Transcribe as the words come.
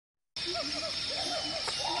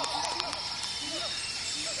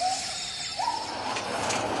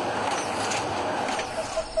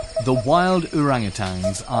The wild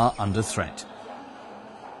orangutans are under threat.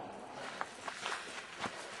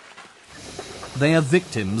 They are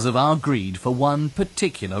victims of our greed for one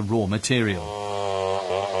particular raw material: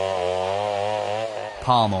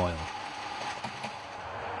 palm oil,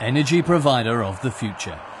 energy provider of the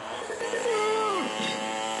future.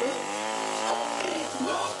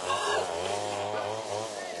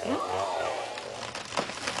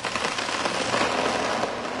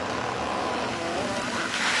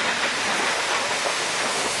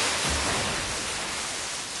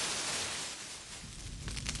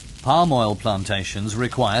 Palm oil plantations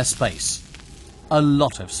require space, a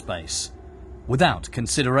lot of space, without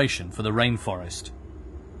consideration for the rainforest.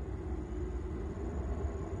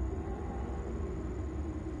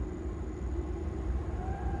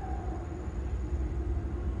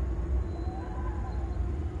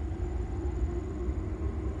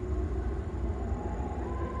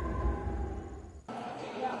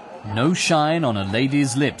 No shine on a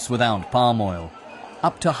lady's lips without palm oil.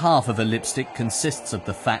 Up to half of a lipstick consists of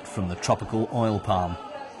the fat from the tropical oil palm.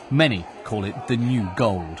 Many call it the new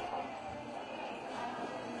gold.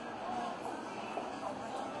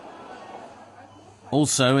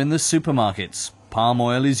 Also in the supermarkets, palm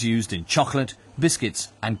oil is used in chocolate,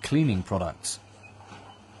 biscuits and cleaning products.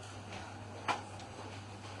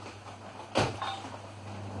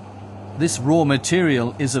 This raw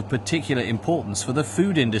material is of particular importance for the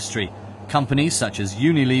food industry. Companies such as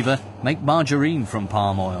Unilever make margarine from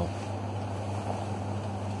palm oil.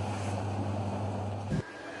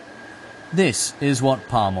 This is what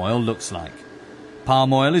palm oil looks like.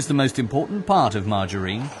 Palm oil is the most important part of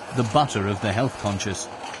margarine, the butter of the health conscious.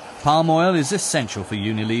 Palm oil is essential for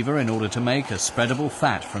Unilever in order to make a spreadable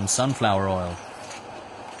fat from sunflower oil.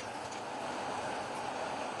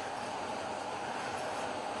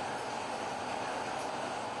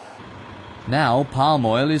 Now palm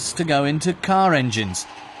oil is to go into car engines.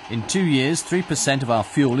 In 2 years, 3% of our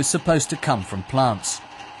fuel is supposed to come from plants.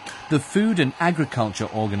 The Food and Agriculture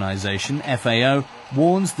Organization, FAO,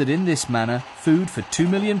 warns that in this manner, food for 2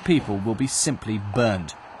 million people will be simply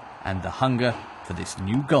burnt, and the hunger for this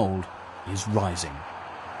new gold is rising.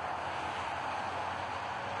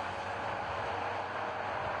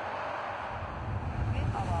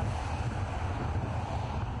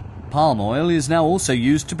 Palm oil is now also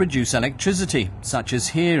used to produce electricity, such as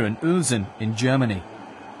here in Uelzen in Germany.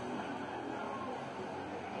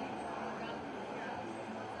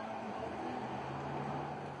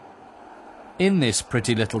 In this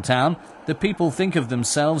pretty little town, the people think of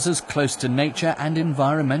themselves as close to nature and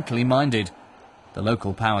environmentally minded. The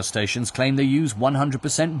local power stations claim they use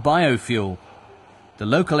 100% biofuel. The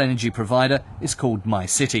local energy provider is called My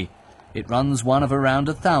City. It runs one of around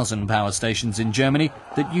 1,000 power stations in Germany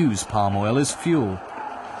that use palm oil as fuel.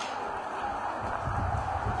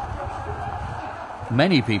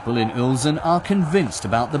 Many people in Uelzen are convinced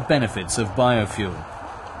about the benefits of biofuel.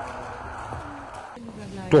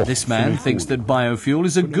 This man thinks that biofuel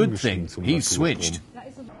is a good thing. He's switched.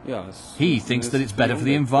 He thinks that it's better for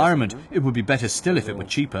the environment. It would be better still if it were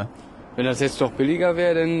cheaper. Wenn das jetzt doch billiger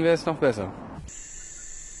wäre, dann wäre es noch besser.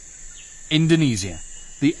 Indonesia.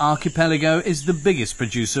 The archipelago is the biggest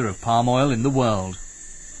producer of palm oil in the world.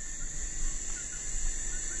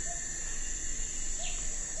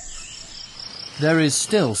 There is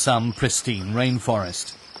still some pristine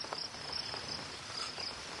rainforest.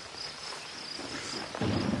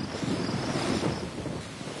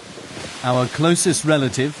 Our closest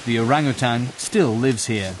relative, the orangutan, still lives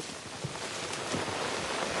here.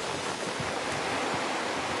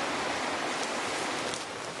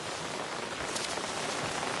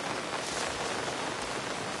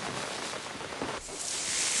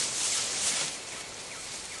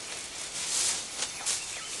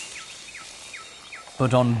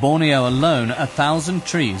 But on Borneo alone, 1,000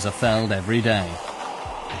 trees are felled every day.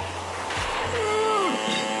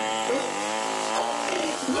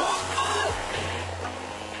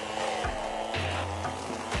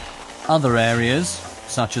 Other areas,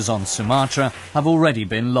 such as on Sumatra, have already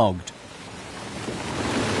been logged.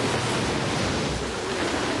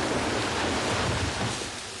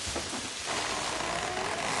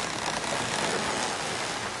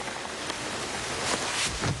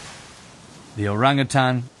 The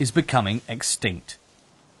orangutan is becoming extinct.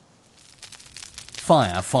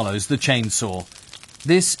 Fire follows the chainsaw.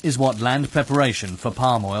 This is what land preparation for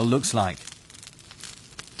palm oil looks like.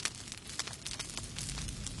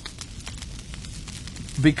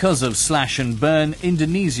 Because of slash and burn,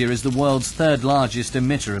 Indonesia is the world's third largest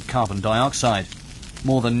emitter of carbon dioxide.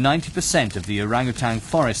 More than 90% of the orangutan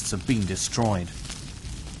forests have been destroyed.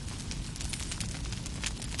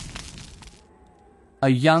 A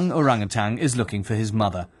young orangutan is looking for his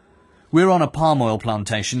mother. We're on a palm oil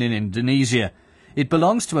plantation in Indonesia. It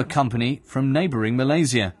belongs to a company from neighbouring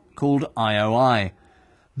Malaysia called IOI.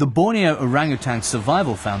 The Borneo Orangutan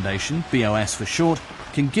Survival Foundation, BOS for short,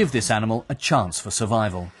 can give this animal a chance for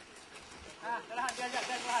survival.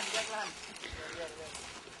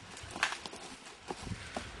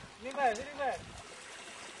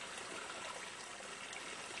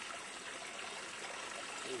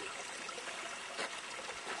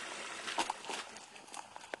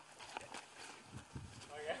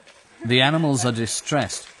 The animals are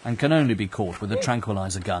distressed and can only be caught with a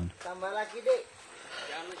tranquilizer gun.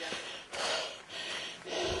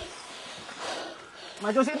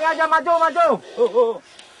 Maju sini aja, maju.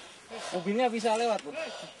 Mobilnya bisa lewat, Bu.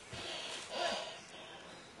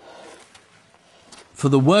 For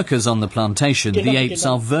the workers on the plantation, the apes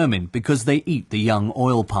are vermin because they eat the young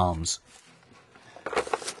oil palms.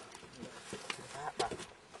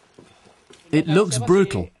 It looks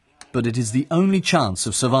brutal, but it is the only chance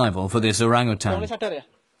of survival for this orangutan.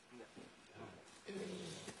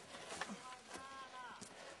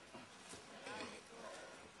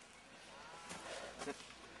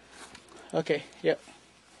 Okay, yeah.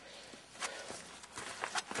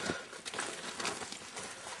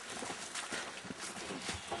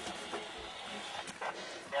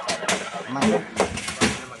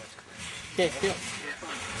 Okay, yuk.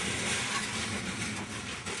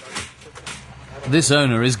 This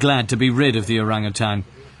owner is glad to be rid of the orangutan.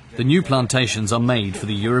 The new plantations are made for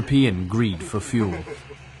the European greed for fuel.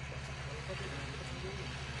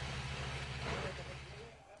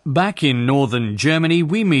 Back in northern Germany,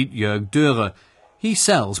 we meet Jörg Dürer. He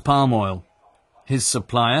sells palm oil. His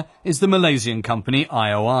supplier is the Malaysian company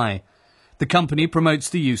IOI. The company promotes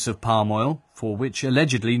the use of palm oil, for which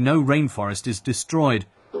allegedly no rainforest is destroyed,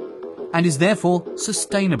 and is therefore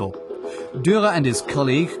sustainable. Dürer and his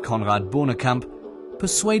colleague, Konrad Bornekamp,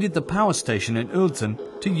 persuaded the power station in Ulten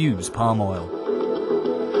to use palm oil.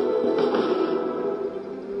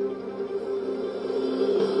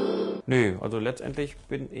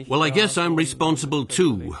 Well, I guess I'm responsible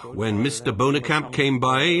too. When Mr. Bornekamp came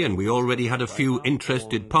by and we already had a few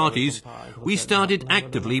interested parties, we started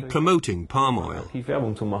actively promoting palm oil.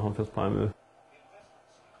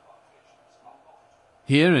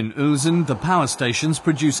 Here in Ulsen, the power stations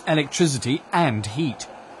produce electricity and heat.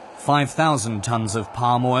 5,000 tons of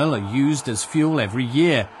palm oil are used as fuel every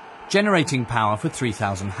year, generating power for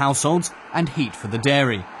 3,000 households and heat for the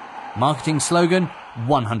dairy. Marketing slogan,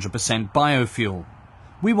 100% biofuel.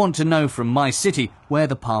 We want to know from my city where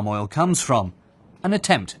the palm oil comes from. An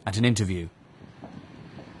attempt at an interview.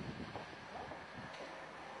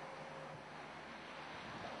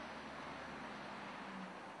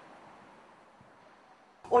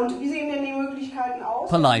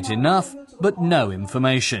 Polite enough, but no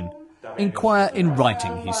information. Inquire in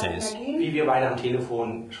writing, he says.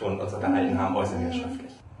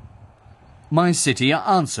 My city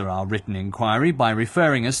answer our written inquiry by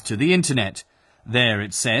referring us to the internet. There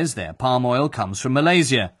it says their palm oil comes from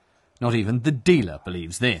Malaysia. Not even the dealer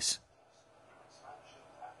believes this.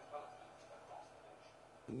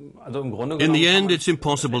 In the end, it's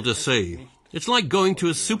impossible to say. It's like going to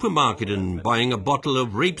a supermarket and buying a bottle of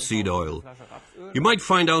rapeseed oil. You might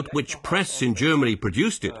find out which press in Germany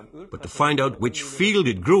produced it, but to find out which field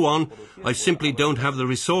it grew on, I simply don't have the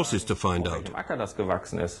resources to find out.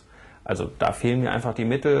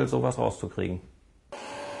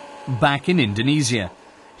 Back in Indonesia.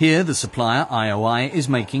 Here the supplier IOI is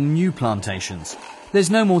making new plantations. There's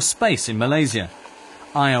no more space in Malaysia.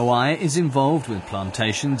 IOI is involved with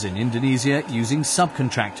plantations in Indonesia using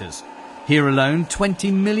subcontractors. Here alone,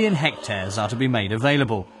 20 million hectares are to be made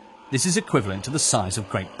available. This is equivalent to the size of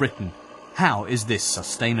Great Britain. How is this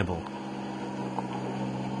sustainable?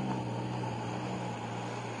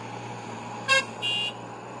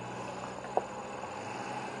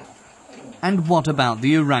 And what about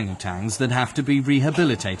the orangutans that have to be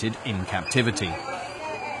rehabilitated in captivity?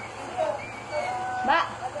 Mbak,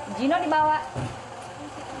 Gino dibawa.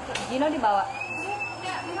 Gino dibawa.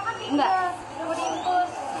 Enggak.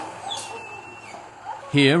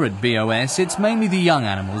 Here at BOS, it's mainly the young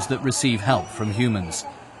animals that receive help from humans.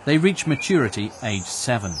 They reach maturity age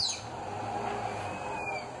 7.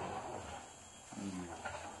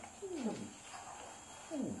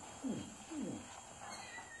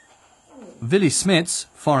 Willy Smits,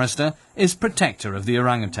 forester, is protector of the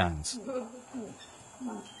orangutans.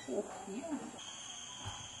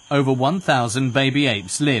 Over 1,000 baby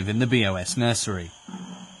apes live in the BOS nursery.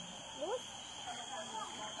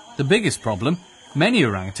 The biggest problem, many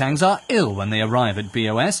orangutans are ill when they arrive at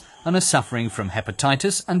BOS and are suffering from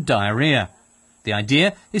hepatitis and diarrhea. The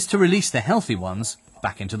idea is to release the healthy ones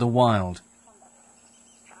back into the wild.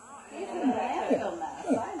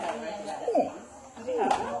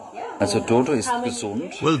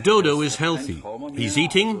 Well, Dodo is healthy. He's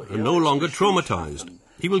eating and no longer traumatized.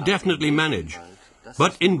 He will definitely manage.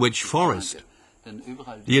 But in which forest?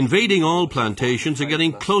 The invading oil plantations are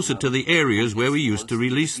getting closer to the areas where we used to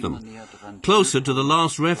release them, closer to the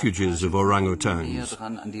last refuges of orangutans.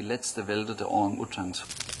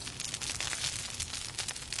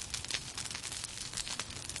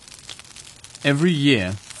 Every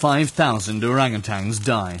year, 5,000 orangutans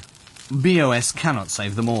die. BOS cannot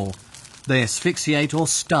save them all. They asphyxiate or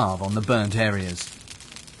starve on the burnt areas.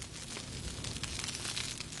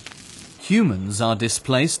 Humans are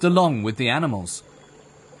displaced along with the animals.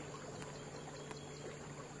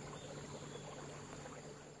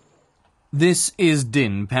 This is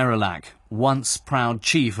Din Perilak, once proud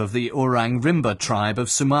chief of the Orang Rimba tribe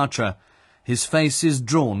of Sumatra. His face is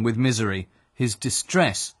drawn with misery, his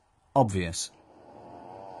distress obvious.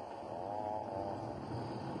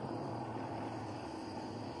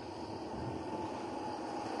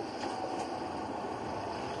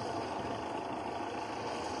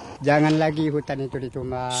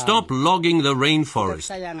 Stop logging the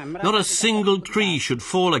rainforest. Not a single tree should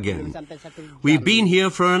fall again. We've been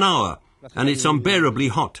here for an hour, and it's unbearably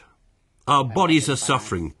hot. Our bodies are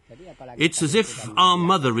suffering. It's as if our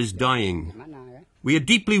mother is dying. We are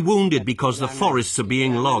deeply wounded because the forests are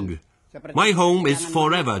being logged. My home is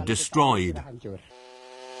forever destroyed.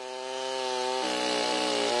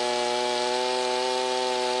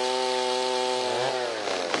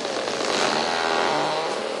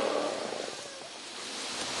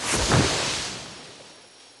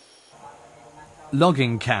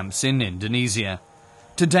 Logging camps in Indonesia.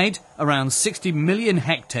 To date, around 60 million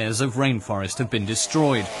hectares of rainforest have been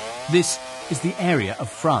destroyed. This is the area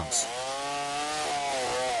of France.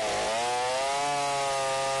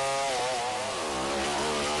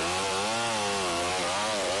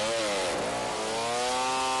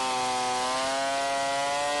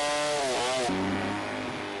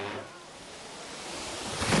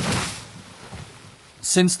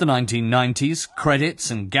 Since the 1990s,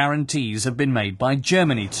 credits and guarantees have been made by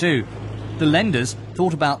Germany too. The lenders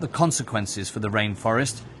thought about the consequences for the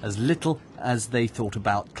rainforest as little as they thought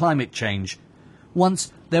about climate change.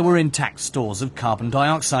 Once there were intact stores of carbon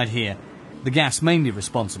dioxide here, the gas mainly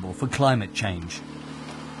responsible for climate change.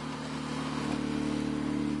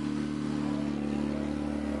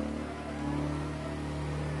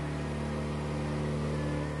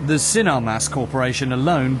 The Sinarmas Corporation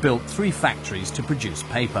alone built 3 factories to produce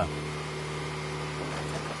paper.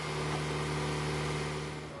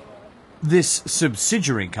 This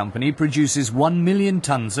subsidiary company produces 1 million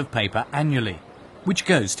tons of paper annually, which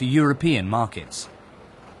goes to European markets.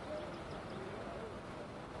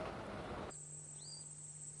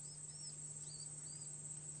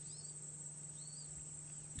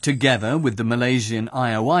 Together with the Malaysian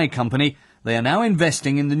IOI company, they are now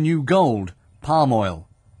investing in the new gold, palm oil.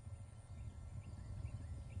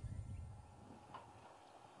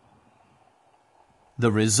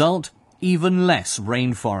 The result? Even less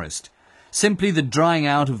rainforest. Simply the drying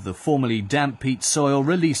out of the formerly damp peat soil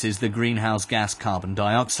releases the greenhouse gas carbon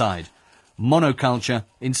dioxide. Monoculture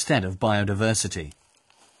instead of biodiversity.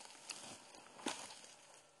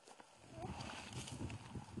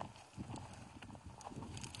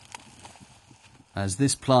 As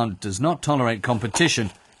this plant does not tolerate competition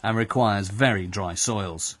and requires very dry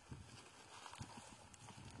soils.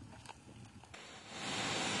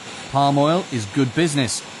 Palm oil is good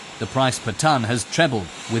business. The price per tonne has trebled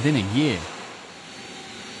within a year.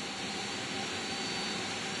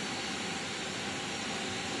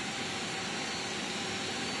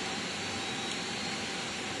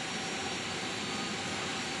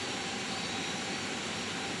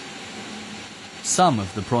 Some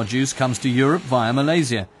of the produce comes to Europe via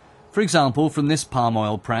Malaysia, for example from this palm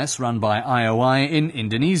oil press run by IOI in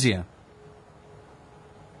Indonesia.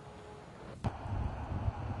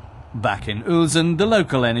 Back in Ulsan, the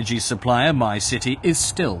local energy supplier, My City, is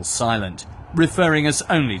still silent, referring us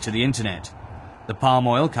only to the internet. The palm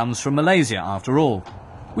oil comes from Malaysia after all.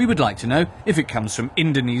 We would like to know if it comes from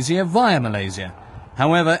Indonesia via Malaysia.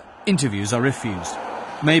 However, interviews are refused.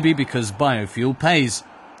 Maybe because biofuel pays.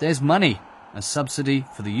 There's money, a subsidy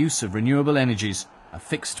for the use of renewable energies, a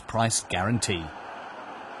fixed price guarantee.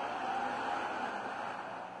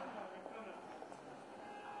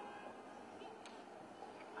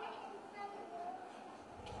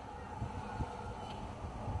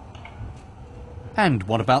 And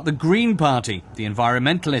what about the Green Party, the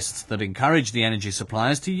environmentalists that encourage the energy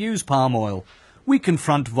suppliers to use palm oil? We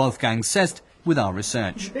confront Wolfgang Sest with our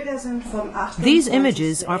research. These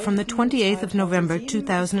images are from the 28th of November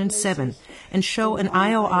 2007 and show an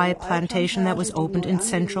IOI plantation that was opened in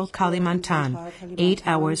central Kalimantan, 8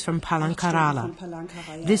 hours from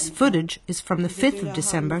Palangkarala. This footage is from the 5th of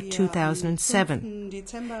December 2007.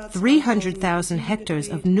 300,000 hectares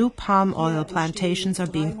of new palm oil plantations are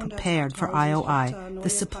being prepared for IOI, the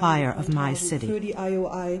supplier of my city.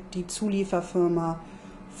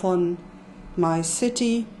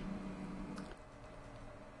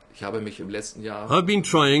 I've been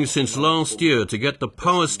trying since last year to get the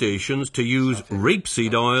power stations to use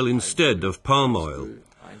rapeseed oil instead of palm oil.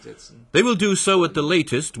 They will do so at the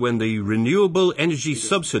latest when the renewable energy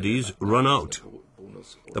subsidies run out.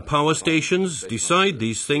 The power stations decide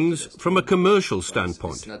these things from a commercial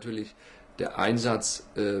standpoint.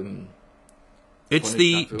 It's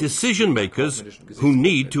the decision makers who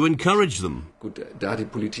need to encourage them.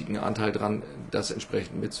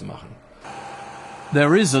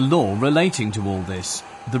 There is a law relating to all this,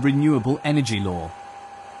 the Renewable Energy Law.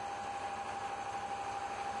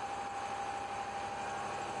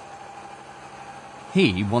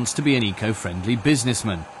 He wants to be an eco-friendly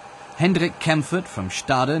businessman. Hendrik Kempfert from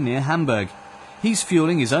Stade near Hamburg. He's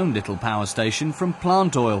fueling his own little power station from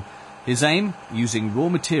plant oil. His aim, using raw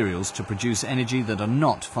materials to produce energy that are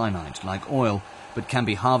not finite, like oil, but can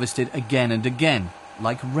be harvested again and again,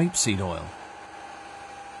 like rapeseed oil.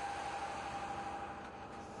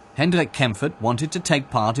 Hendrik Kempfert wanted to take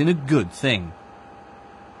part in a good thing.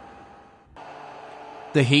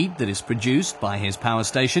 The heat that is produced by his power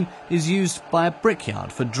station is used by a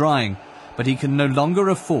brickyard for drying, but he can no longer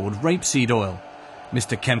afford rapeseed oil.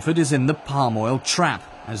 Mr. Kempfert is in the palm oil trap,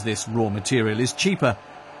 as this raw material is cheaper.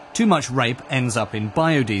 Too much rape ends up in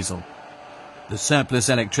biodiesel. The surplus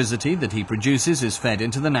electricity that he produces is fed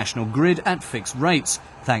into the national grid at fixed rates,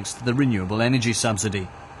 thanks to the renewable energy subsidy.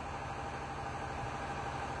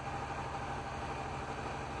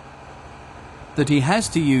 That he has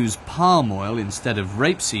to use palm oil instead of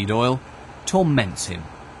rapeseed oil torments him.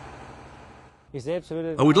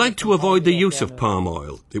 I would like to avoid the use of palm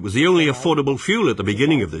oil. It was the only affordable fuel at the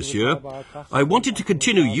beginning of this year. I wanted to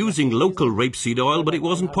continue using local rapeseed oil, but it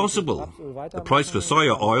wasn't possible. The price for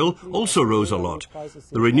soya oil also rose a lot.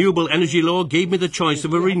 The Renewable Energy Law gave me the choice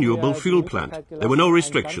of a renewable fuel plant. There were no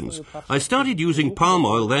restrictions. I started using palm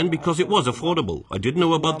oil then because it was affordable. I didn't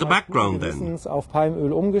know about the background then.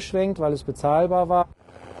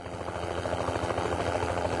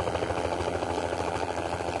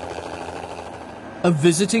 A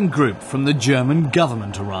visiting group from the German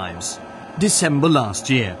government arrives. December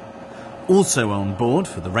last year. Also on board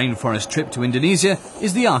for the rainforest trip to Indonesia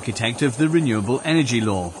is the architect of the Renewable Energy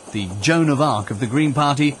Law, the Joan of Arc of the Green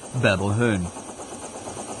Party, Bärbel Höhn.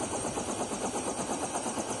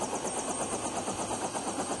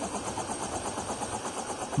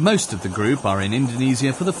 Most of the group are in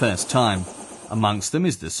Indonesia for the first time. Amongst them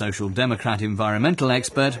is the Social Democrat environmental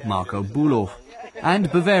expert Marco Bulow,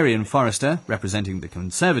 and Bavarian forester representing the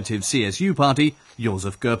conservative CSU party,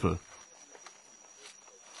 Josef Goeppel.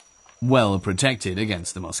 Well protected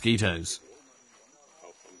against the mosquitoes.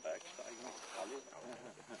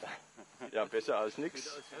 Ja, besser als nix.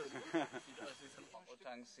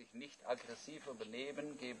 Sich nicht aggressiver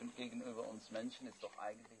benehmen gegenüber uns Menschen ist doch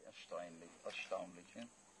eigentlich erstaunlich.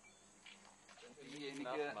 Diejenigen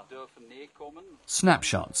dürfen näher kommen.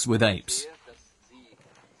 Snapshots with apes.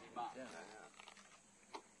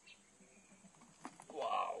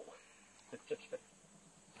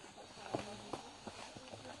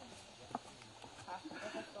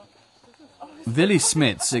 Willy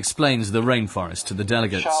Smits explains the rainforest to the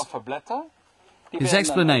delegates. His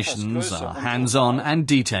explanations are hands-on and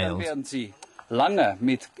detailed. Lange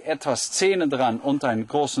mit etwas Zähnen dran und einen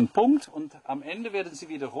großen Punkt und am Ende werden sie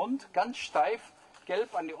wieder rund, ganz steif,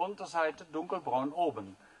 gelb an die Unterseite, dunkelbraun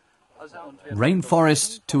oben.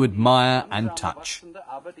 Rainforest to admire and touch.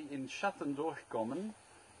 Aber die in Schatten durchkommen,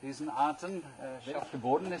 diesen Arten, der auf dem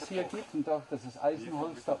Boden es hier gibt und auch, dass es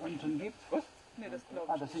Eisenholz da unten gibt. Was?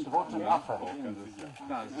 Das sind rote Affe.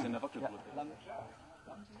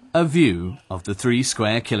 A view of the 3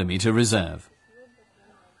 square kilometre reserve.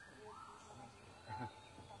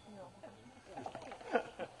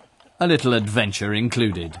 A little adventure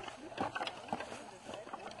included.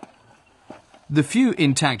 The few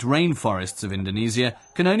intact rainforests of Indonesia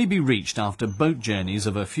can only be reached after boat journeys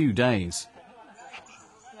of a few days.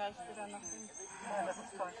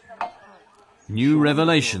 New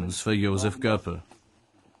revelations for Josef Goeppel.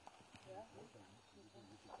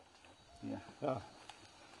 Ja.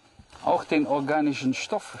 Auch den organischen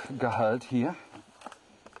Stoffgehalt hier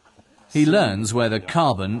He learns where the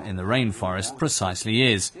carbon in the rainforest precisely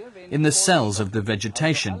is, in the cells of the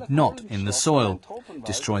vegetation, not in the soil.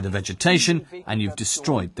 Destroy the vegetation and you've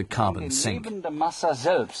destroyed the carbon sink.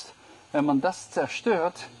 Wenn man das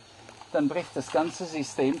zerstört, dann bricht das ganze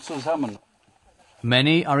System zusammen.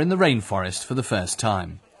 Many are in the rainforest for the first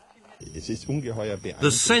time.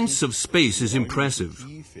 The sense of space is impressive.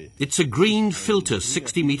 It's a green filter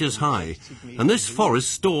 60 meters high, and this forest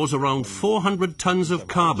stores around 400 tons of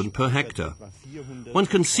carbon per hectare. One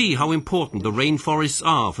can see how important the rainforests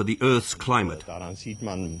are for the Earth's climate. Daran sieht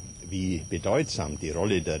man, wie bedeutsam die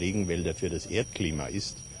Rolle der Regenwälder für das Erdklima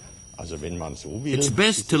ist. Also wenn man so will, it's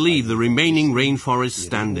best to leave the remaining rainforests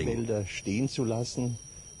standing.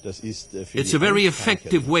 It's a very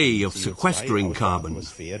effective way of sequestering carbon.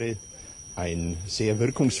 Ein sehr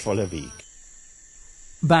wirkungsvoller Weg.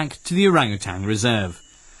 Back to the orangutan reserve.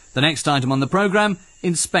 The next item on the programme,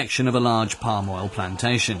 inspection of a large palm oil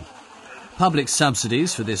plantation. Public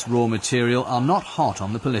subsidies for this raw material are not hot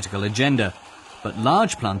on the political agenda, but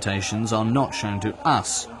large plantations are not shown to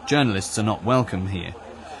us. Journalists are not welcome here.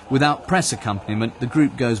 Without press accompaniment, the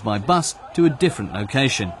group goes by bus to a different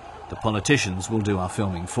location. The politicians will do our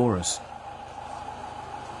filming for us.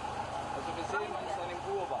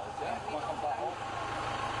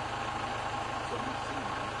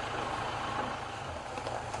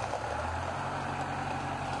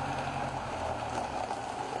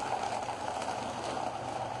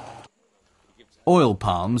 Oil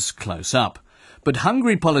palms close up. But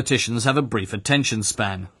hungry politicians have a brief attention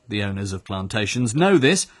span. The owners of plantations know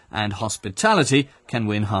this, and hospitality can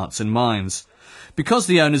win hearts and minds. Because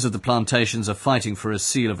the owners of the plantations are fighting for a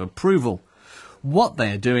seal of approval, what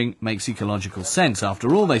they are doing makes ecological sense.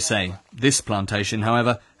 After all, they say. This plantation,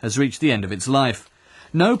 however, has reached the end of its life.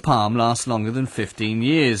 No palm lasts longer than 15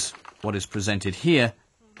 years. What is presented here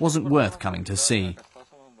wasn't worth coming to see.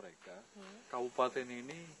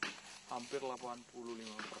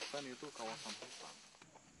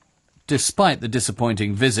 Despite the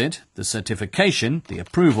disappointing visit, the certification, the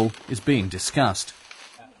approval, is being discussed.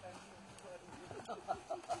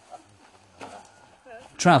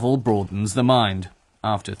 Travel broadens the mind.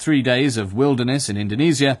 After 3 days of wilderness in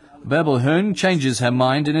Indonesia, Berbelhoen changes her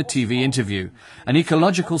mind in a TV interview. An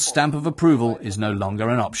ecological stamp of approval is no longer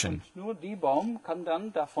an option. Nur die Baum kann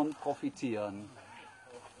dann davon profitieren.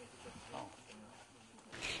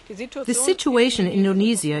 The situation in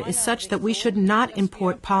Indonesia is such that we should not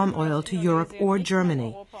import palm oil to Europe or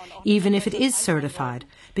Germany, even if it is certified,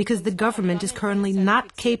 because the government is currently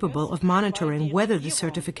not capable of monitoring whether the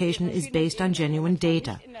certification is based on genuine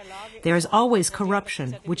data. There is always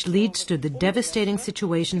corruption, which leads to the devastating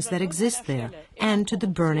situations that exist there, and to the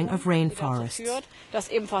burning of rainforests.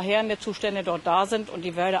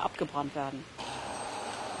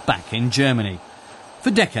 Back in Germany. For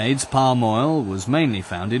decades, palm oil was mainly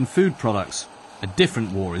found in food products. A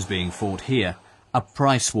different war is being fought here, a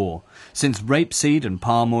price war. Since rapeseed and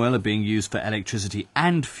palm oil are being used for electricity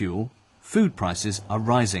and fuel, food prices are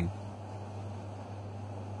rising.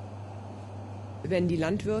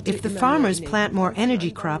 If the farmers plant more energy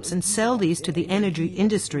crops and sell these to the energy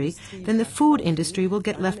industry, then the food industry will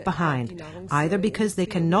get left behind, either because they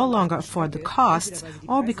can no longer afford the costs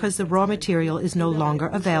or because the raw material is no longer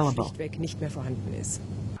available.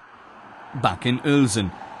 Back in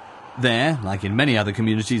Uelzen. There, like in many other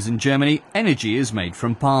communities in Germany, energy is made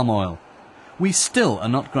from palm oil. We still are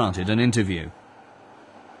not granted an interview.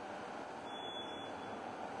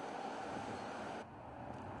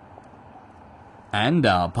 And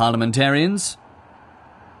our parliamentarians?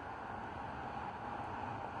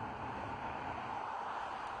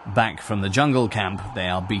 Back from the jungle camp, they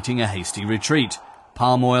are beating a hasty retreat.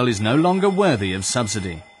 Palm oil is no longer worthy of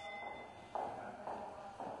subsidy.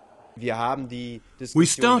 We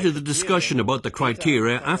started the discussion about the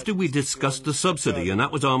criteria after we discussed the subsidy, and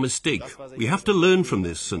that was our mistake. We have to learn from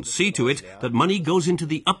this and see to it that money goes into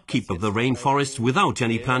the upkeep of the rainforests without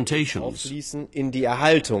any plantations.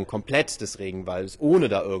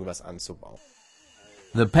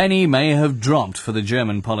 The penny may have dropped for the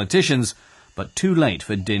German politicians, but too late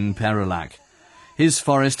for Din Perulak. His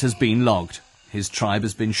forest has been logged. His tribe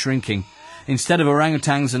has been shrinking. Instead of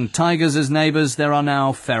orangutans and tigers as neighbours, there are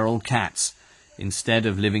now feral cats. Instead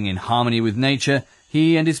of living in harmony with nature,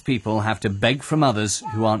 he and his people have to beg from others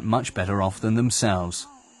who aren't much better off than themselves.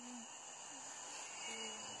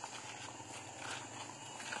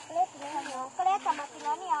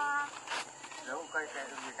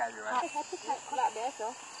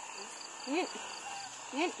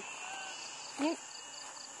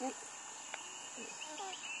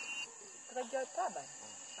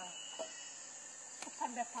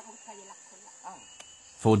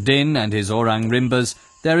 For Din and his Orang Rimbas,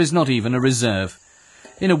 there is not even a reserve.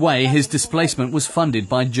 In a way, his displacement was funded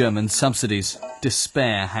by German subsidies.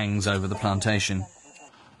 Despair hangs over the plantation.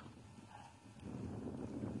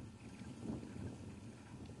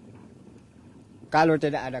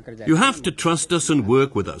 You have to trust us and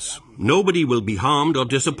work with us. Nobody will be harmed or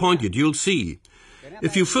disappointed, you'll see.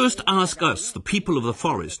 If you first ask us, the people of the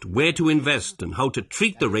forest, where to invest and how to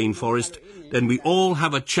treat the rainforest, then we all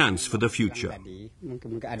have a chance for the future.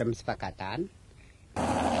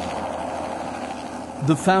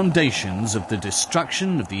 The foundations of the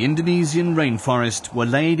destruction of the Indonesian rainforest were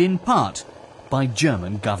laid in part by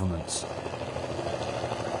German governments.